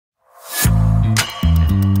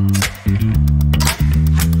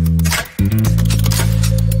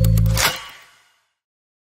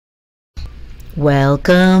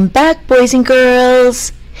Welcome back, boys and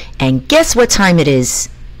girls. And guess what time it is?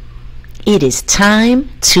 It is time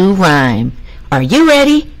to rhyme. Are you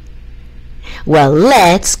ready? Well,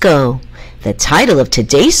 let's go. The title of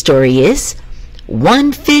today's story is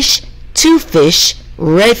One Fish, Two Fish,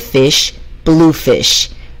 Red Fish, Blue Fish.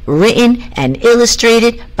 Written and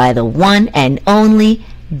illustrated by the one and only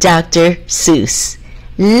Dr. Seuss.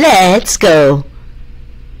 Let's go.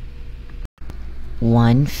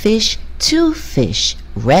 One fish, two fish,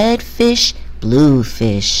 red fish, blue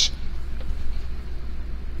fish.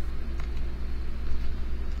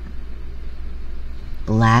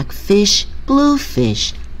 Black fish, blue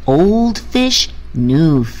fish, old fish,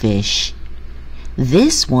 new fish.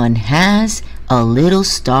 This one has a little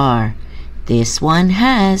star. This one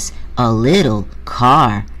has a little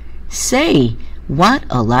car. Say, what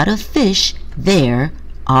a lot of fish there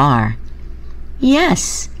are.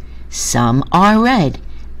 Yes, some are red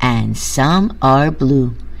and some are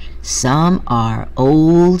blue. Some are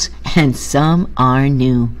old and some are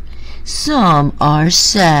new. Some are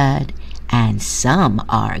sad and some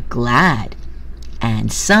are glad.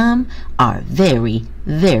 And some are very,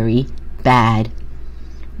 very bad.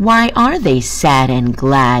 Why are they sad and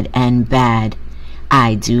glad and bad?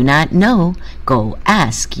 I do not know. Go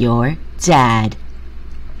ask your dad.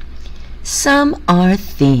 Some are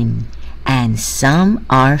thin and some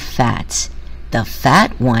are fat. The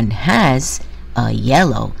fat one has a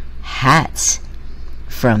yellow hat.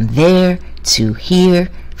 From there to here,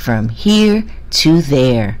 from here to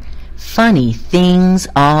there, funny things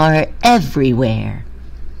are everywhere.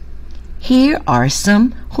 Here are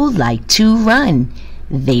some who like to run.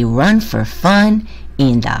 They run for fun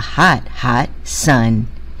in the hot, hot sun.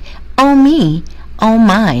 Oh me, oh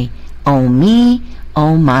my, oh me,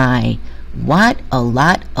 oh my, what a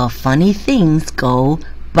lot of funny things go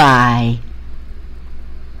by.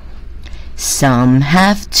 Some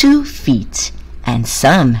have 2 feet and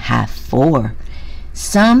some have 4.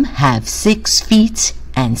 Some have 6 feet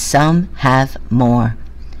and some have more.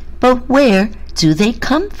 But where do they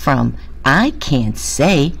come from? I can't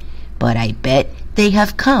say, but I bet they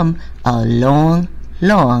have come a long,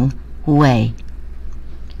 long way.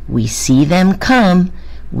 We see them come,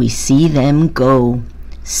 we see them go.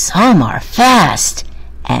 Some are fast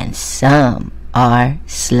and some are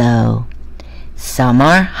slow. Some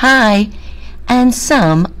are high and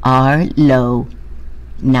some are low.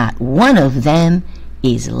 Not one of them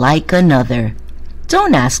is like another.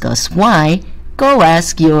 Don't ask us why, go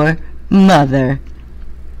ask your mother.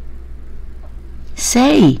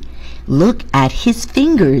 Say, look at his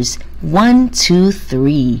fingers, 1, 2,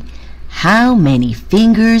 3. How many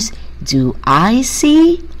fingers do I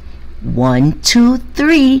see? 1, 2,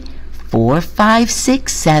 3, 4, 5,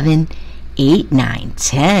 6, 7, 8, 9,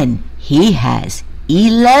 10. He has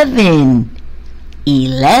 11.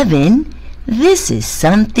 11? This is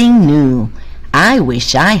something new. I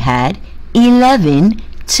wish I had 11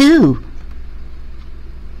 too.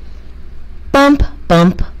 Bump,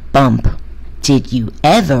 bump, bump. Did you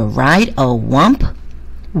ever ride a wump?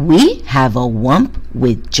 We have a wump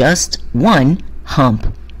with just 1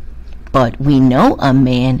 hump. But we know a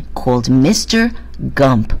man called Mr.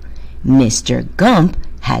 Gump. Mr. Gump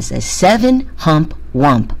has a 7-hump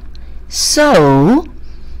wump. So,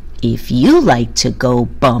 if you like to go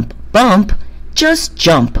bump, bump, just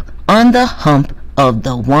jump on the hump of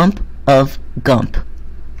the wump of Gump.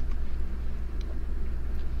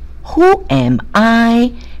 Who am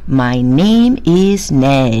I? My name is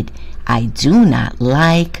Ned. I do not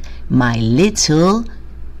like my little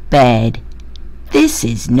bed. This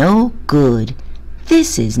is no good.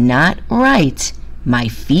 This is not right. My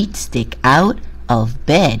feet stick out of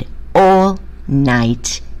bed all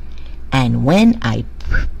night. And when I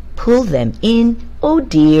pull them in, oh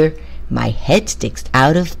dear, my head sticks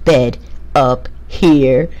out of bed up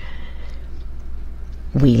here.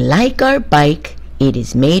 We like our bike. It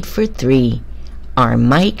is made for 3. Our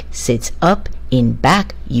Mike sits up in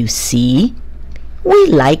back, you see. We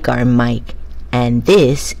like our Mike, and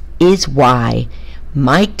this is why.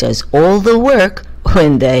 Mike does all the work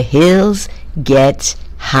when the hills get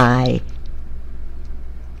high.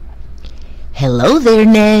 Hello there,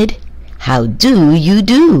 Ned. How do you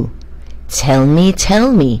do? Tell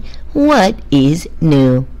me, what is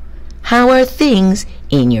new? How are things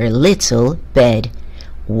in your little bed?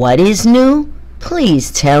 What is new?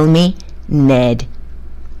 Please tell me, Ned.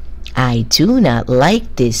 I do not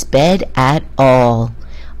like this bed at all.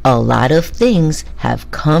 A lot of things have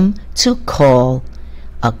come to call.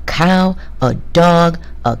 A cow, a dog,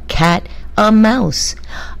 a cat, a mouse.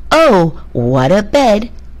 Oh, what a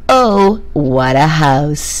bed! Oh, what a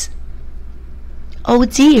house! Oh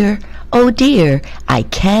dear, Oh dear, I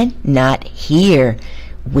cannot hear.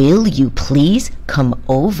 Will you please come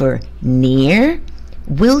over near?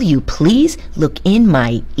 Will you please look in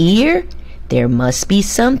my ear? There must be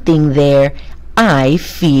something there, I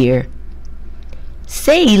fear.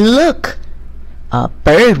 Say, look! A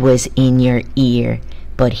bird was in your ear,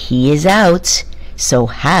 but he is out, so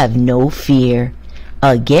have no fear.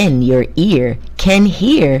 Again your ear can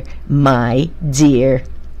hear, my dear.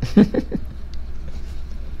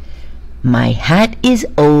 My hat is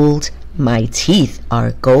old, my teeth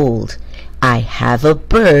are gold. I have a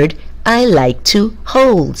bird I like to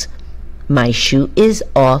hold. My shoe is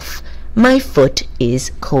off, my foot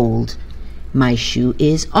is cold. My shoe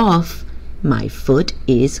is off, my foot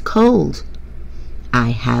is cold.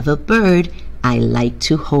 I have a bird I like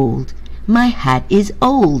to hold. My hat is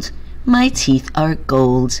old, my teeth are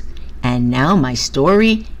gold. And now my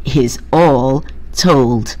story is all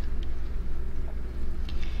told.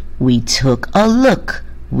 We took a look,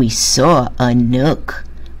 we saw a nook.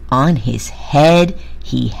 On his head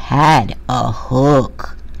he had a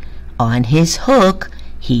hook. On his hook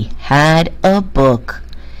he had a book.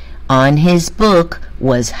 On his book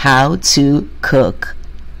was how to cook.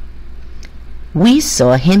 We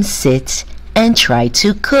saw him sit and try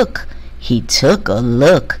to cook. He took a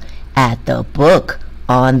look at the book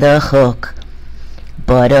on the hook.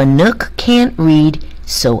 But a nook can't read,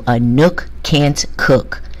 so a nook can't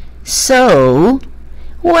cook. So,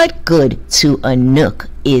 what good to a nook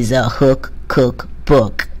is a hook cook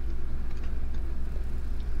book?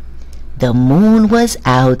 The moon was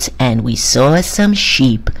out and we saw some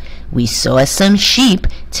sheep. We saw some sheep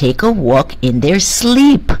take a walk in their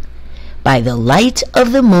sleep. By the light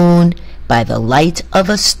of the moon, by the light of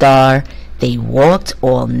a star, they walked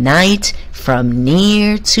all night from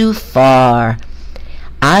near to far.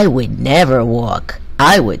 I would never walk,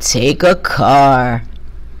 I would take a car.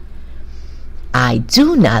 I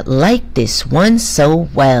do not like this one so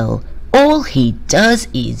well. All he does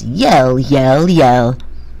is yell, yell, yell.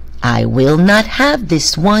 I will not have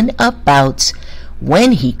this one about.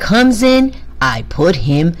 When he comes in, I put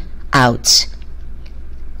him out.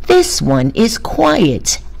 This one is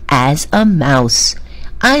quiet as a mouse.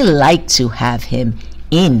 I like to have him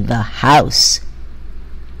in the house.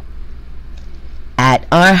 At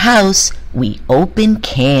our house, we open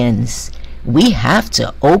cans. We have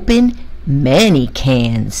to open many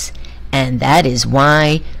cans, and that is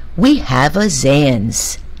why we have a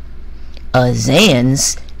Zans. A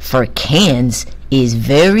Zans for cans is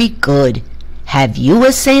very good. Have you a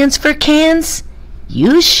Zans for cans?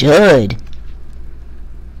 You should.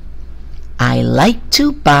 I like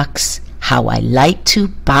to box, how I like to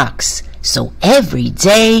box. So every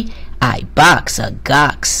day I box a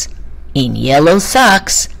gox. In yellow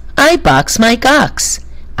socks, I box my gox.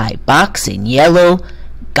 I box in yellow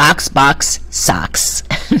gox box socks.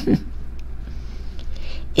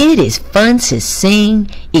 It is fun to sing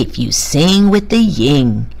if you sing with the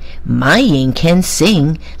ying. My ying can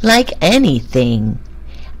sing like anything.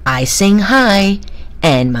 I sing high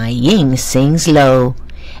and my ying sings low,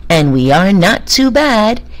 and we are not too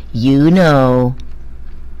bad, you know.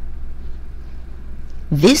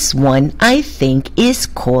 This one I think is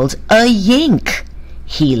called a yink.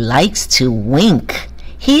 He likes to wink.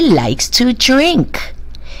 He likes to drink.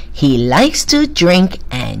 He likes to drink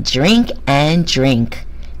and drink and drink.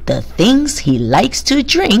 The things he likes to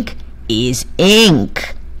drink is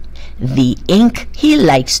ink. The ink he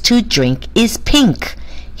likes to drink is pink.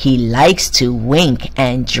 He likes to wink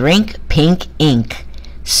and drink pink ink.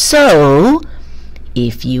 So,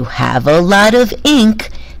 if you have a lot of ink,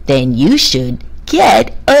 then you should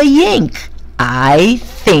get a yink, I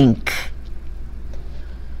think.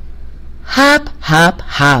 Hop, hop,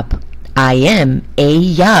 hop, I am a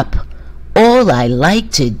yop. All I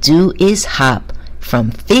like to do is hop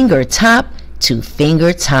from finger top to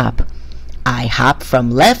finger top. I hop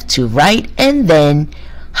from left to right and then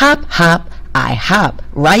hop, hop, I hop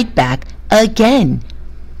right back again.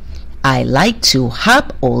 I like to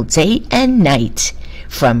hop all day and night,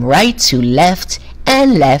 from right to left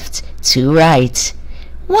and left to right.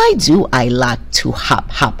 Why do I like to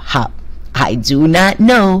hop, hop, hop? I do not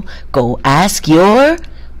know. Go ask your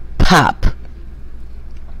pop.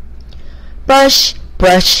 Brush,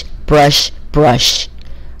 brush, brush, brush.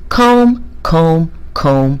 Comb, comb,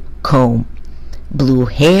 comb, comb. Blue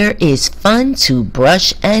hair is fun to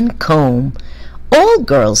brush and comb. All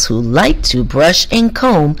girls who like to brush and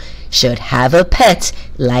comb should have a pet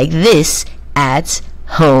like this at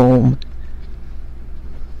home.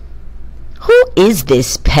 Who is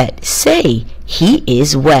this pet? Say, he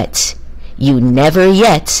is wet. You never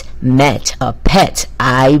yet met a pet,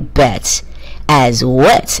 I bet. as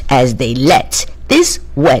wet as they let this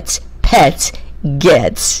wet pet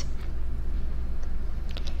get.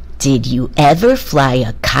 Did you ever fly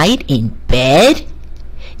a kite in bed?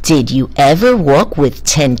 Did you ever walk with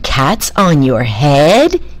 10 cats on your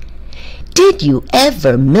head? Did you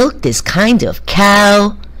ever milk this kind of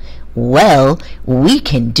cow? Well, we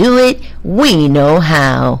can do it, we know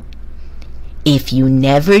how. If you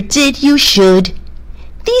never did, you should.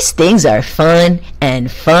 These things are fun,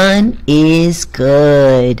 and fun is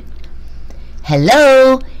good.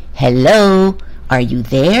 Hello, hello, are you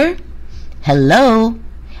there? Hello,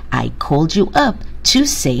 I called you up to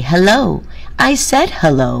say hello. I said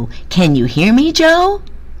hello. Can you hear me, Joe?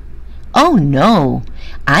 Oh no,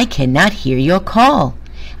 I cannot hear your call.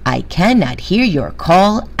 I cannot hear your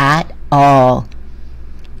call at all.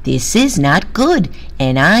 This is not good,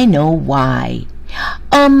 and I know why.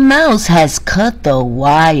 A mouse has cut the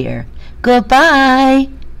wire. Goodbye.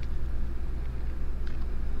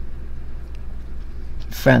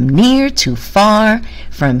 From near to far,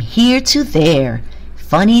 from here to there,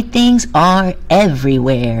 funny things are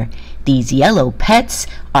everywhere. These yellow pets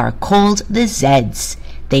are called the Zeds.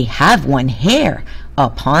 They have one hair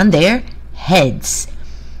upon their heads.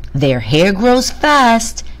 Their hair grows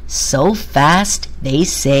fast, so fast they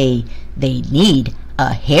say they need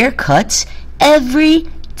a haircut every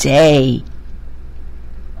day.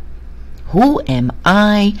 Who am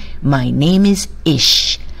I? My name is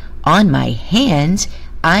Ish. On my hands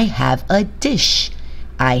I have a dish.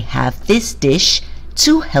 I have this dish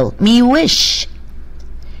to help me wish.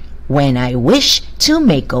 When I wish to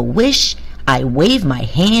make a wish, I wave my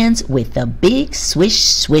hands with a big swish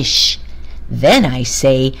swish. Then I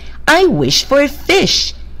say, I wish for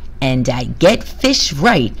fish, and I get fish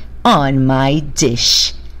right on my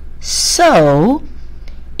dish. So,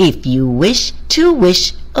 if you wish to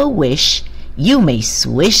wish a wish, you may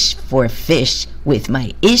swish for fish with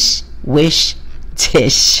my ish wish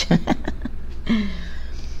dish.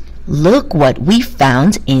 Look what we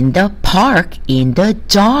found in the park in the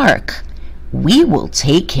dark. We will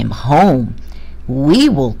take him home. We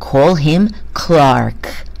will call him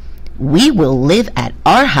Clark. We will live at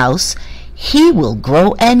our house. He will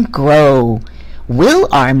grow and grow. Will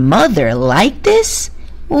our mother like this?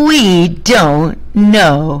 We don't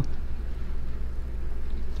know.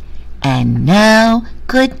 And now,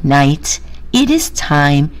 good night. It is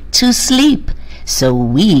time to sleep. So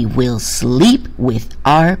we will sleep with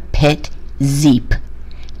our pet Zeep.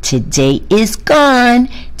 Today is gone.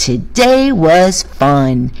 Today was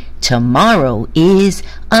fun. Tomorrow is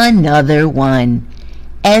another one.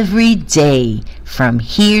 Every day from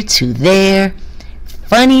here to there,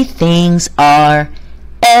 funny things are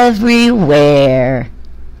everywhere.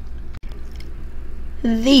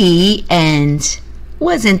 The end.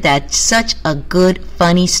 Wasn't that such a good,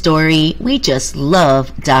 funny story? We just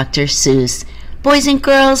love Dr. Seuss. Boys and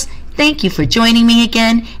girls, thank you for joining me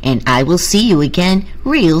again, and I will see you again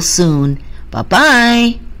real soon.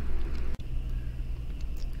 Bye-bye.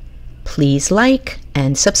 Please like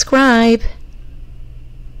and subscribe.